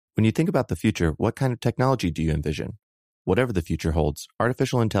When you think about the future, what kind of technology do you envision? Whatever the future holds,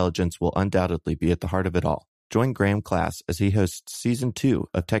 artificial intelligence will undoubtedly be at the heart of it all. Join Graham Class as he hosts Season 2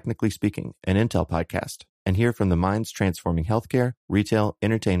 of Technically Speaking, an Intel podcast, and hear from the minds transforming healthcare, retail,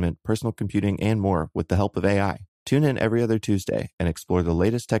 entertainment, personal computing, and more with the help of AI. Tune in every other Tuesday and explore the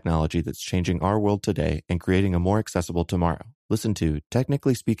latest technology that's changing our world today and creating a more accessible tomorrow. Listen to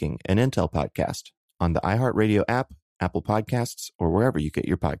Technically Speaking, an Intel podcast on the iHeartRadio app, Apple Podcasts, or wherever you get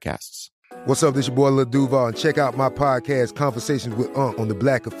your podcasts. What's up, this your boy Lil Duval, and check out my podcast, Conversations with Unc, on the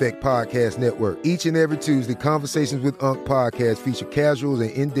Black Effect Podcast Network. Each and every Tuesday, Conversations with Unc podcast feature casuals and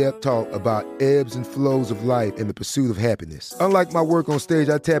in-depth talk about ebbs and flows of life and the pursuit of happiness. Unlike my work on stage,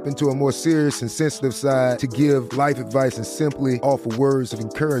 I tap into a more serious and sensitive side to give life advice and simply offer words of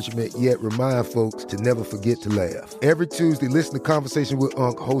encouragement, yet remind folks to never forget to laugh. Every Tuesday, listen to Conversations with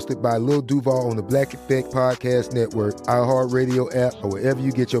Unc, hosted by Lil Duval on the Black Effect Podcast Network, iHeartRadio app, or wherever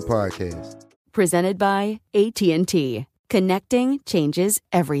you get your podcasts. Presented by AT&T. Connecting changes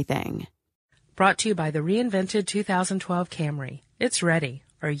everything. Brought to you by the reinvented 2012 Camry. It's ready.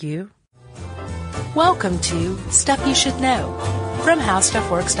 Are you? Welcome to Stuff You Should Know from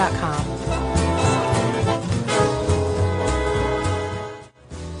HowStuffWorks.com.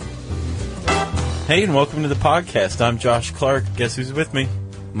 Hey, and welcome to the podcast. I'm Josh Clark. Guess who's with me?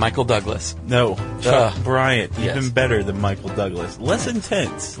 Michael Douglas. No, Chuck Bryant. Yes. Even better than Michael Douglas. Less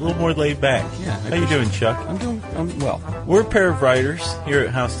intense, a little more laid back. Yeah. How you doing, Chuck? I'm doing well. We're a pair of writers here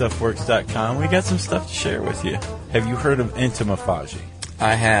at HowStuffWorks.com. We got some stuff to share with you. Have you heard of entomophagy?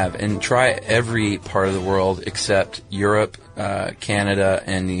 I have, and try every part of the world except Europe, Canada,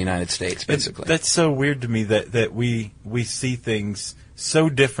 and the United States, basically. That's so weird to me that we see things so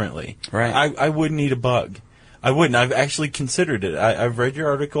differently. Right. I wouldn't eat a bug. I wouldn't. I've actually considered it. I've read your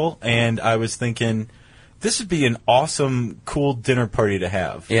article, and I was thinking, this would be an awesome, cool dinner party to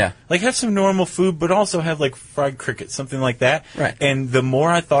have. Yeah. Like, have some normal food, but also have, like, fried crickets, something like that. Right. And the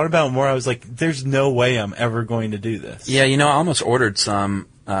more I thought about it, the more I was like, there's no way I'm ever going to do this. Yeah, I almost ordered some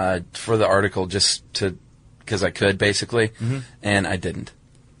for the article just because I could, basically, and I didn't.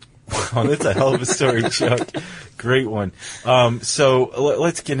 Wow, that's a hell of a story, Chuck. Great one. So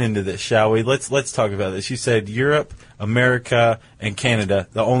let's get into this, shall we? Let's talk about this. You said Europe, America, and Canada,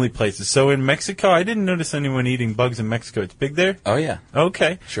 the only places. So in Mexico, I didn't notice anyone eating bugs in Mexico. It's big there? Oh, yeah.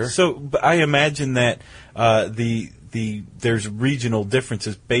 Okay. Sure. So but I imagine that there's regional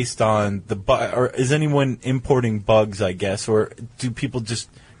differences based on or is anyone importing bugs, I guess, or do people just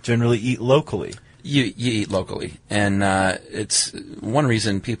generally eat locally? You eat locally, and it's one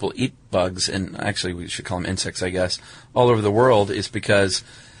reason people eat bugs, and actually we should call them insects, I guess, all over the world is because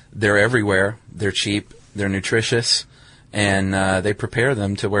they're everywhere, they're cheap, they're nutritious, and they prepare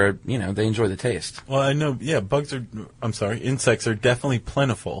them to where, they enjoy the taste. Well, I know, yeah, insects are definitely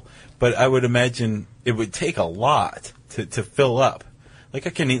plentiful, but I would imagine it would take a lot to fill up. Like, I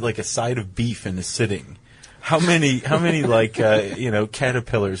can eat like a side of beef in a sitting. How many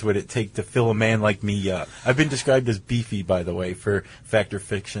caterpillars would it take to fill a man like me up? I've been described as beefy, by the way, for Fact or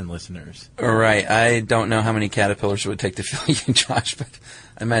Fiction listeners. All right. I don't know how many caterpillars it would take to fill you, Josh, but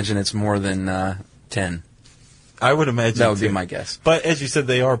I imagine it's more than 10. I would imagine that would be my guess. But as you said,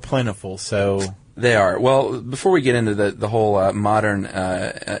 they are plentiful, so... They are. Well, before we get into the whole modern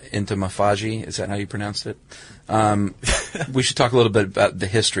entomophagy, is that how you pronounced it? We should talk a little bit about the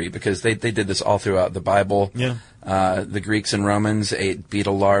history, because they did this all throughout the Bible. Yeah. The Greeks and Romans ate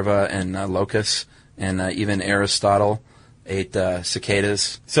beetle larvae and locusts, and even Aristotle ate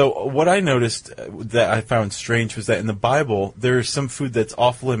cicadas. So what I noticed that I found strange was that in the Bible, there's some food that's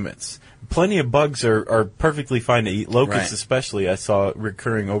off limits. Plenty of bugs are perfectly fine to eat. Locusts, right. Especially, I saw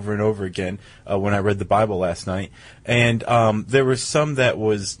recurring over and over again when I read the Bible last night. And there was some that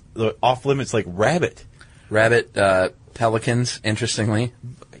was off limits, like rabbit. Rabbit, pelicans, interestingly.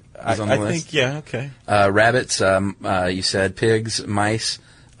 I think, yeah, okay. Rabbits, you said pigs, mice,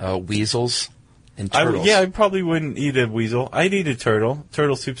 weasels, and turtles. I probably wouldn't eat a weasel. I'd eat a turtle.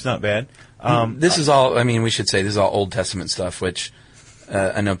 Turtle soup's not bad. This is all, we should say, this is all Old Testament stuff, which...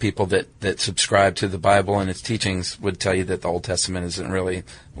 I know people that subscribe to the Bible and its teachings would tell you that the Old Testament isn't really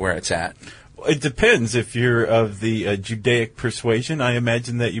where it's at. It depends. If you're of the Judaic persuasion, I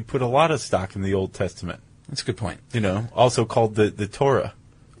imagine that you put a lot of stock in the Old Testament. That's a good point. Also called the Torah.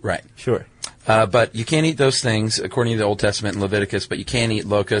 Right. Sure. But you can't eat those things, according to the Old Testament and Leviticus, but you can eat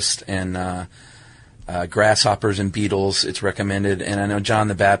locusts and grasshoppers and beetles. It's recommended. And I know John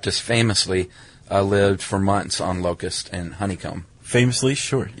the Baptist famously lived for months on locust and honeycomb. Famously,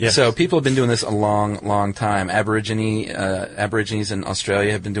 sure. Yes. So people have been doing this a long, long time. Aborigines in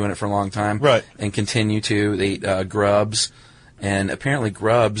Australia have been doing it for a long time. Right. And continue to. They eat grubs And apparently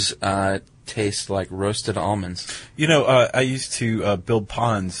grubs taste like roasted almonds. You know, I used to build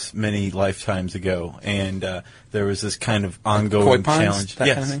ponds many lifetimes ago, and there was this kind of ongoing Koi ponds, challenge. that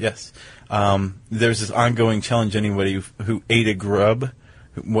Yes, kind of thing? yes. There was this ongoing challenge. Anybody who ate a grub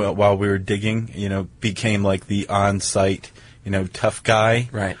while we were digging, became like the on-site, tough guy.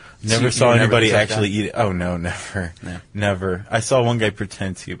 Right. Never So saw you were never anybody the tough actually guy? eat it. Oh, no, never. No. Never. I saw one guy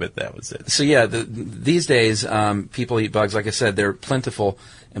pretend to, but that was it. So yeah, these days people eat bugs. Like I said, they're plentiful,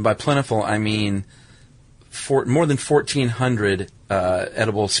 and by plentiful I mean more than 1,400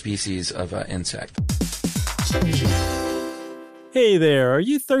 edible species of insect. Hey there, are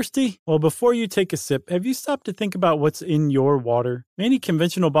you thirsty? Well, before you take a sip, have you stopped to think about what's in your water? Many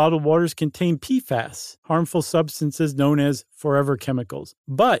conventional bottled waters contain PFAS, harmful substances known as forever chemicals.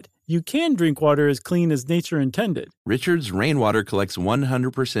 But you can drink water as clean as nature intended. Richard's Rainwater collects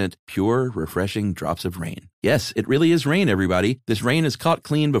 100% pure, refreshing drops of rain. Yes, it really is rain, everybody. This rain is caught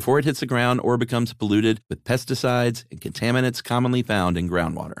clean before it hits the ground or becomes polluted with pesticides and contaminants commonly found in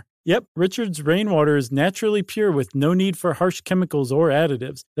groundwater. Yep, Richard's Rainwater is naturally pure with no need for harsh chemicals or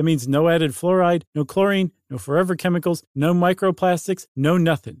additives. That means no added fluoride, no chlorine, no forever chemicals, no microplastics, no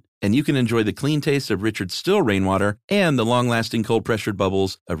nothing. And you can enjoy the clean taste of Richard's still rainwater and the long-lasting cold-pressured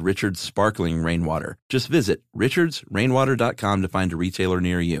bubbles of Richard's sparkling rainwater. Just visit richardsrainwater.com to find a retailer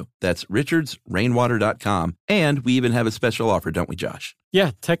near you. That's richardsrainwater.com. And we even have a special offer, don't we, Josh? Yeah,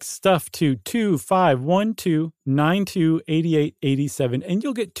 text stuff to 2512928887 and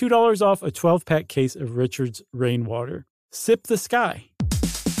you'll get $2 off a 12-pack case of Richard's Rainwater. Sip the sky.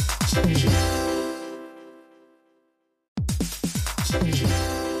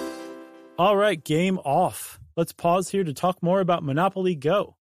 All right, game off. Let's pause here to talk more about Monopoly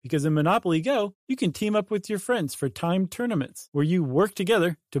Go. Because in Monopoly Go, you can team up with your friends for timed tournaments where you work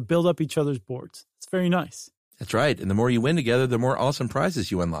together to build up each other's boards. It's very nice. That's right. And the more you win together, the more awesome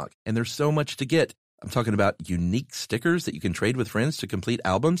prizes you unlock. And there's so much to get. I'm talking about unique stickers that you can trade with friends to complete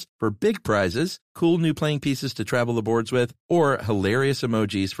albums for big prizes, cool new playing pieces to travel the boards with, or hilarious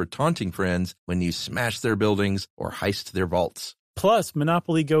emojis for taunting friends when you smash their buildings or heist their vaults. Plus,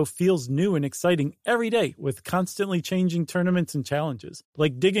 Monopoly Go feels new and exciting every day with constantly changing tournaments and challenges,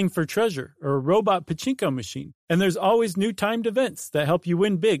 like digging for treasure or a robot pachinko machine. And there's always new timed events that help you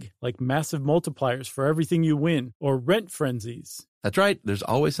win big, like massive multipliers for everything you win or rent frenzies. That's right. There's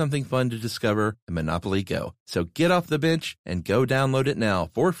always something fun to discover in Monopoly Go. So get off the bench and go download it now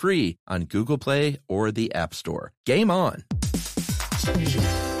for free on Google Play or the App Store. Game on!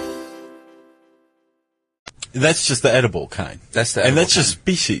 That's just the edible kind. That's the and edible that's just kind.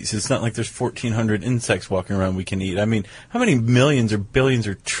 species. It's not like there's 1,400 insects walking around we can eat. I mean, how many millions or billions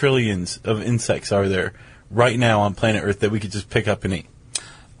or trillions of insects are there right now on planet Earth that we could just pick up and eat?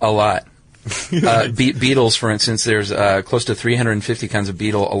 A lot. Beetles, for instance, there's close to 350 kinds of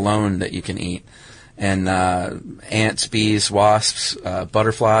beetle alone that you can eat. And ants, bees, wasps,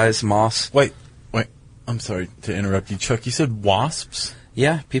 butterflies, moths. Wait. I'm sorry to interrupt you, Chuck. You said wasps?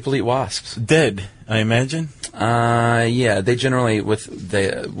 Yeah, people eat wasps. Dead, I imagine. Yeah, they generally with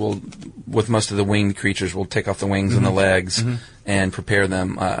most of the winged creatures will take off the wings and the legs and prepare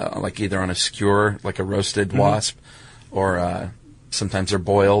them like either on a skewer, like a roasted wasp, or sometimes they're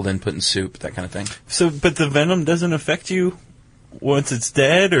boiled and put in soup, that kind of thing. So, but the venom doesn't affect you once it's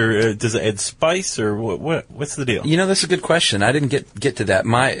dead, or does it add spice, or what's the deal? You know, that's a good question. I didn't get to that.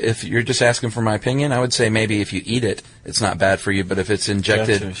 If you're just asking for my opinion, I would say maybe if you eat it, it's not bad for you. But if it's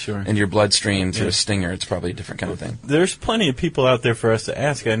injected Gotcha, sure. in your bloodstream through a stinger, it's probably a different kind of thing. There's plenty of people out there for us to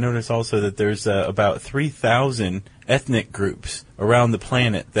ask. I notice also that there's about 3,000 ethnic groups around the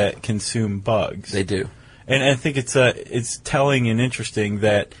planet that consume bugs. They do. And I think it's telling and interesting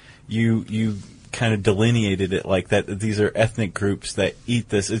that you kind of delineated it like that. These are ethnic groups that eat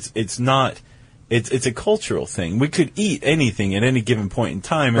this. It's a cultural thing. We could eat anything at any given point in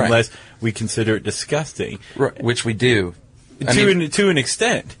time unless we consider it disgusting. Right, which we do. To an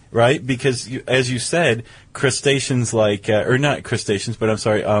extent, right? Because as you said, crustaceans like or not crustaceans, but I'm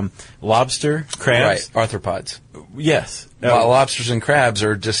sorry, lobster, crabs, right, arthropods. Yes. Well, lobsters and crabs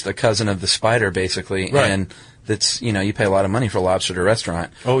are just a cousin of the spider, basically, right. And that's you pay a lot of money for a lobster at a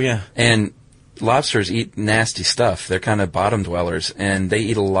restaurant. Oh yeah. And lobsters eat nasty stuff. They're kind of bottom dwellers, and they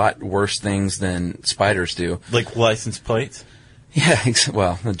eat a lot worse things than spiders do. Like license plates? Yeah,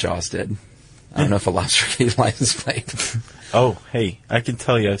 well, the Jaws did. I don't know if a lobster can eat a license plate. Oh, hey, I can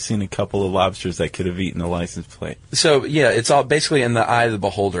tell you I've seen a couple of lobsters that could have eaten a license plate. So, yeah, it's all basically in the eye of the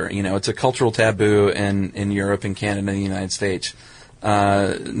beholder. It's a cultural taboo in Europe and Canada and the United States.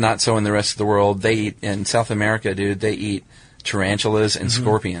 Not so in the rest of the world. They eat, in South America, dude, they eat tarantulas and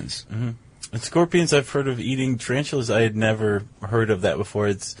scorpions. Mm-hmm. And scorpions, I've heard of eating. Tarantulas, I had never heard of that before.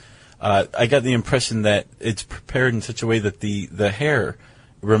 It's I got the impression that it's prepared in such a way that the hair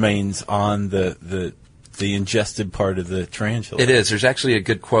remains on the ingested part of the tarantula. It is. There's actually a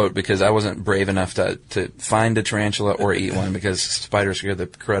good quote, because I wasn't brave enough to find a tarantula or eat one because spiders scare the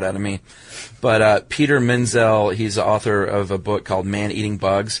crud out of me. But Peter Menzel, he's the author of a book called Man Eating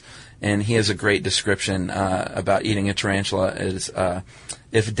Bugs, and he has a great description about eating a tarantula. Is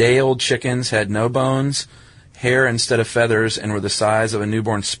if day-old chickens had no bones, hair instead of feathers, and were the size of a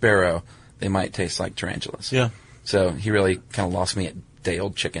newborn sparrow, they might taste like tarantulas. Yeah. So he really kind of lost me at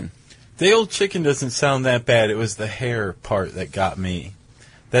day-old chicken. The old chicken doesn't sound that bad. It was the hair part that got me.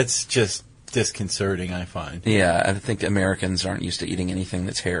 That's just disconcerting, I find. Yeah, I think Americans aren't used to eating anything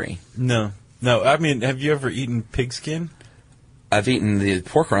that's hairy. No. I mean, have you ever eaten pigskin? I've eaten the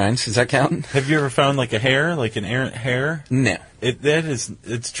pork rinds. Does that count? Have you ever found like a hair, like an errant hair? No.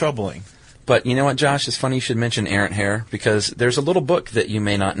 It's troubling. But you know what, Josh? It's funny you should mention errant hair, because there's a little book that you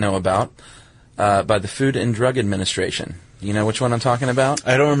may not know about by the Food and Drug Administration. You know which one I'm talking about?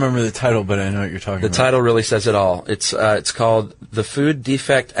 I don't remember the title, but I know what you're talking about. The title really says it all. It's called The Food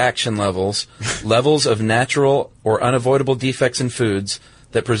Defect Action Levels, Levels of Natural or Unavoidable Defects in Foods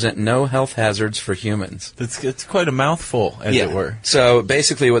that Present No Health Hazards for Humans. It's quite a mouthful, as it were. So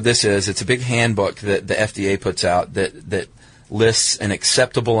basically what this is, it's a big handbook that the FDA puts out that lists an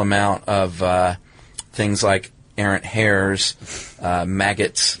acceptable amount of things like errant hairs,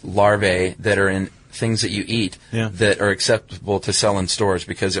 maggots, larvae that are in things that you eat that are acceptable to sell in stores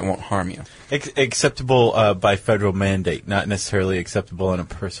because it won't harm you. Acceptable by federal mandate, not necessarily acceptable on a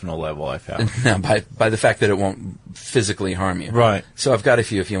personal level, I found. No, by the fact that it won't physically harm you. Right. So I've got a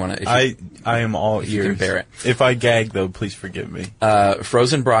few if you want to. I am all ears. You can bear it. If I gag, though, please forgive me.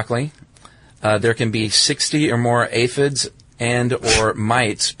 Frozen broccoli. There can be 60 or more aphids and or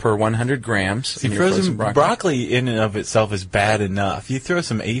mites per 100 grams. See, frozen broccoli in and of itself is bad enough. You throw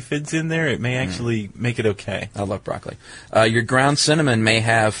some aphids in there, it may actually make it okay. I love broccoli. Your ground cinnamon may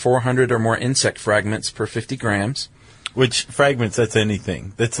have 400 or more insect fragments per 50 grams. Which fragments? That's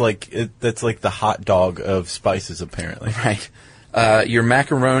anything. That's like the hot dog of spices, apparently. Right. Your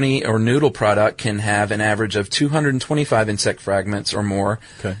macaroni or noodle product can have an average of 225 insect fragments or more.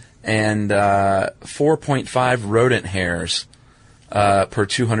 Okay. And 4.5 rodent hairs per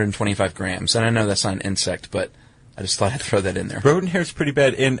 225 grams. And I know that's not an insect, but I just thought I'd throw that in there. Rodent hair is pretty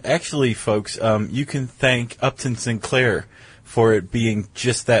bad. And actually, folks, you can thank Upton Sinclair for it being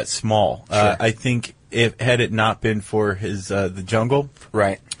just that small. Sure. I think had it not been for his The Jungle,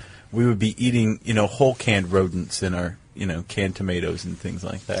 right, we would be eating whole canned rodents in our canned tomatoes and things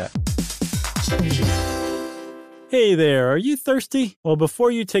like that. Hey there, are you thirsty? Well,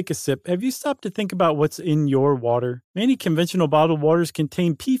 before you take a sip, have you stopped to think about what's in your water? Many conventional bottled waters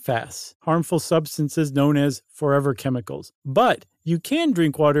contain PFAS, harmful substances known as forever chemicals. But you can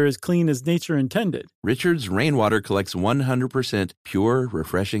drink water as clean as nature intended. Richard's Rainwater collects 100% pure,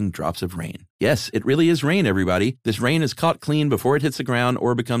 refreshing drops of rain. Yes, it really is rain, everybody. This rain is caught clean before it hits the ground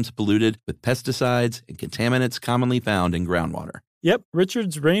or becomes polluted with pesticides and contaminants commonly found in groundwater. Yep,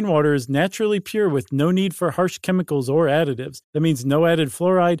 Richard's Rainwater is naturally pure with no need for harsh chemicals or additives. That means no added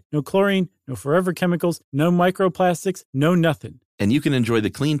fluoride, no chlorine, no forever chemicals, no microplastics, no nothing. And you can enjoy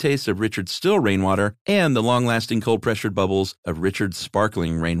the clean taste of Richard's still rainwater and the long-lasting cold-pressured bubbles of Richard's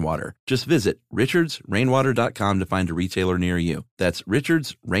sparkling rainwater. Just visit richardsrainwater.com to find a retailer near you. That's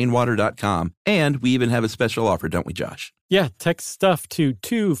richardsrainwater.com. And we even have a special offer, don't we, Josh? Yeah, text stuff to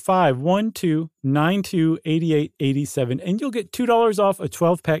 2512928887 and you'll get $2 off a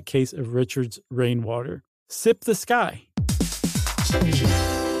 12-pack case of Richard's Rainwater. Sip the sky.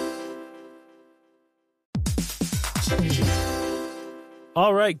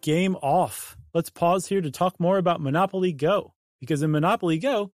 All right, game off. Let's pause here to talk more about Monopoly Go. Because in Monopoly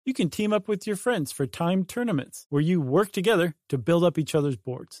Go, you can team up with your friends for timed tournaments where you work together to build up each other's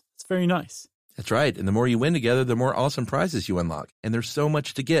boards. It's very nice. That's right. And the more you win together, the more awesome prizes you unlock. And there's so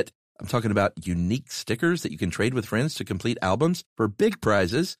much to get. I'm talking about unique stickers that you can trade with friends to complete albums for big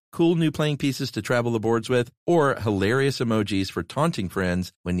prizes, cool new playing pieces to travel the boards with, or hilarious emojis for taunting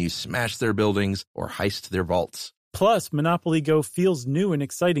friends when you smash their buildings or heist their vaults. Plus, Monopoly Go feels new and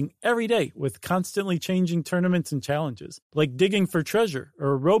exciting every day with constantly changing tournaments and challenges, like digging for treasure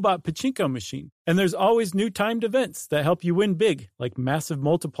or a robot pachinko machine. And there's always new timed events that help you win big, like massive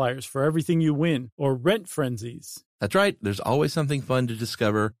multipliers for everything you win or rent frenzies. That's right. There's always something fun to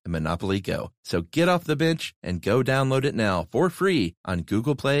discover in Monopoly Go. So get off the bench and go download it now for free on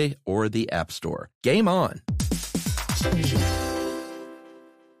Google Play or the App Store. Game on!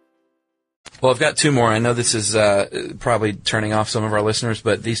 Well, I've got two more. I know this is probably turning off some of our listeners,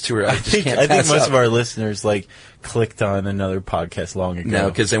 but these two are I just can't I think pass most up. of our listeners clicked on another podcast long ago. No,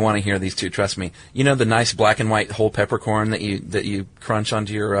 because they want to hear these two. Trust me. You know the nice black and white whole peppercorn that you crunch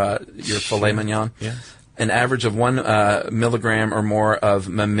onto your filet mignon. Yeah. An average of 1 milligram or more of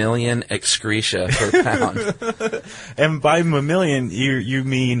mammalian excreta per pound. And by mammalian, you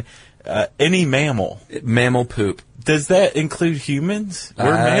mean any mammal. Mammal poop. Does that include humans?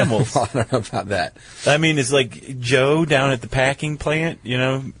 We're mammals. I don't know about that. I mean, it's like Joe down at the packing plant,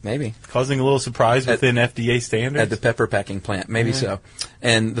 Maybe. causing a little surprise within FDA standards. At the pepper packing plant. Maybe so.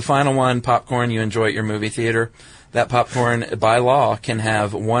 And the final one, popcorn you enjoy at your movie theater. That popcorn, by law, can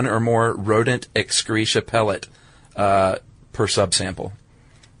have 1 or more rodent excreta pellet per subsample.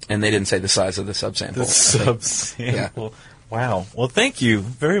 And they didn't say the size of the subsample. The subsample. Wow. Well, thank you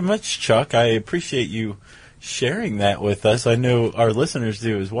very much, Chuck. I appreciate you sharing that with us. I know our listeners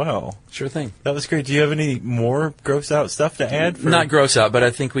do as well. Sure thing. That was great. Do you have any more gross out stuff to add? Not gross out, but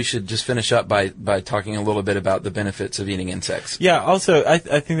I think we should just finish up by talking a little bit about the benefits of eating insects. Yeah. Also, I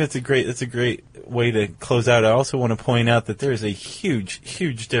think that's a great way to close out. I also want to point out that there is a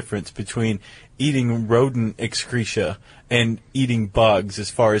huge difference between eating rodent excreta and eating bugs as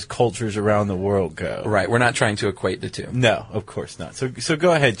far as cultures around the world go. Right. We're not trying to equate the two. No, of course not. So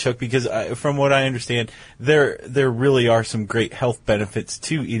go ahead, Chuck, because from what I understand, there really are some great health benefits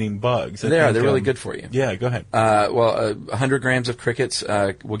to eating bugs. They're really good for you. Yeah, go ahead. 100 grams of crickets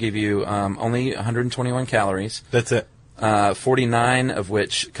will give you only 121 calories. That's it. 49 of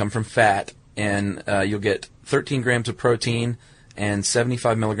which come from fat, and you'll get 13 grams of protein and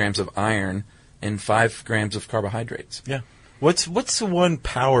 75 milligrams of iron and 5 grams of carbohydrates. Yeah. What's the one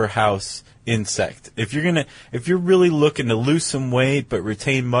powerhouse insect? If you're really looking to lose some weight but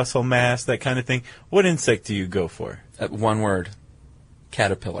retain muscle mass, that kind of thing, what insect do you go for? One word.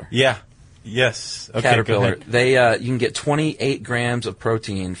 Caterpillar. Yeah. Yes. Okay, Caterpillar. They you can get 28 grams of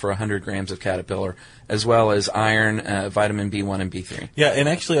protein for 100 grams of caterpillar, as well as iron, vitamin B1 and B3. Yeah, and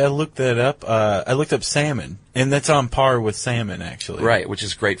actually I looked that up. I looked up salmon, and that's on par with salmon, actually. Right, which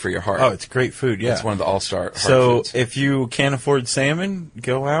is great for your heart. Oh, it's great food, yeah. It's one of the all-star heart So foods. if you can't afford salmon,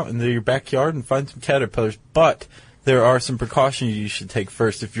 go out into your backyard and find some caterpillars. But there are some precautions you should take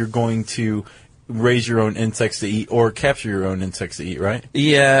first if you're going to raise your own insects to eat or capture your own insects to eat, right?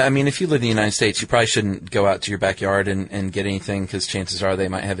 Yeah, I mean, if you live in the United States, you probably shouldn't go out to your backyard and get anything because chances are they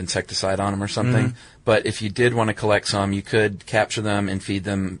might have insecticide on them or something. Mm-hmm. But if you did want to collect some, you could capture them and feed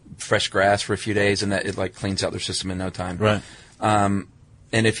them fresh grass for a few days, and that it cleans out their system in no time. Right.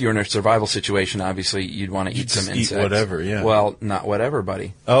 And if you're in a survival situation, obviously you'd want to eat some insects. Eat whatever, yeah. Well, not whatever,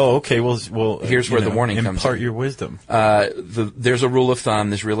 buddy. Oh, okay. Well. Here's where the warning comes in. Impart your wisdom. There's a rule of thumb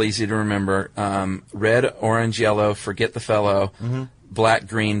that's real easy to remember. Red, orange, yellow, forget the fellow. Mm-hmm. Black,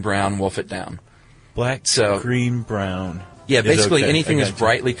 green, brown, wolf it down. Black, So- green, brown. Yeah, is basically okay. anything I that's gotcha.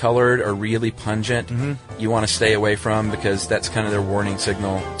 brightly colored or really pungent, you want to stay away from because that's kind of their warning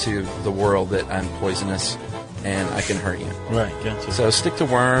signal to the world that I'm poisonous and I can hurt you. Right, gotcha. So stick to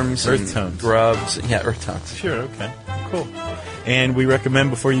worms Earth and tones. grubs. Yeah, earth tones. Sure, okay. Cool. And we recommend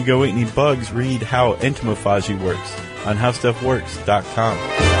before you go eat any bugs, read How Entomophagy Works on HowStuffWorks.com.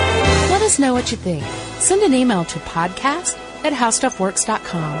 Let us know what you think. Send an email to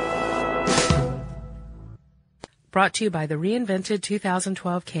podcast@howstuffworks.com. Brought to you by the reinvented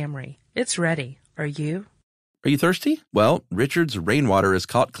 2012 Camry. It's ready. Are you? Are you thirsty? Well, Richard's rainwater is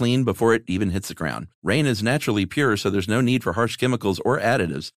caught clean before it even hits the ground. Rain is naturally pure, so there's no need for harsh chemicals or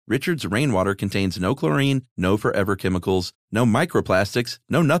additives. Richard's rainwater contains no chlorine, no forever chemicals, no microplastics,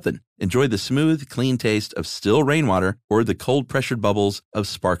 no nothing. Enjoy the smooth, clean taste of still rainwater or the cold-pressured bubbles of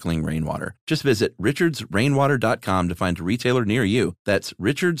sparkling rainwater. Just visit richardsrainwater.com to find a retailer near you. That's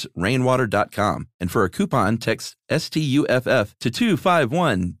richardsrainwater.com. And for a coupon, text STUFF to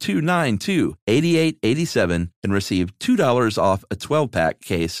 251-292-8887 and receive $2 off a 12-pack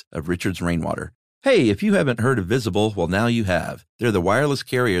case of Richard's Rainwater. Hey, if you haven't heard of Visible, well, now you have. They're the wireless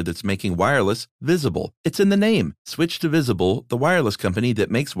carrier that's making wireless visible. It's in the name. Switch to Visible, the wireless company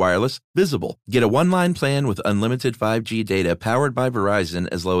that makes wireless visible. Get a one-line plan with unlimited 5G data powered by Verizon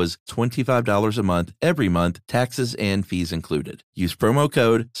as low as $25 a month, every month, taxes and fees included. Use promo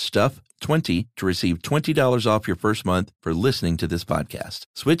code STUFF20 to receive $20 off your first month for listening to this podcast.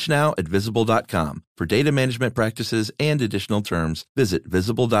 Switch now at Visible.com. For data management practices and additional terms, visit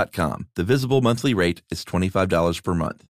Visible.com. The Visible monthly rate is $25 per month.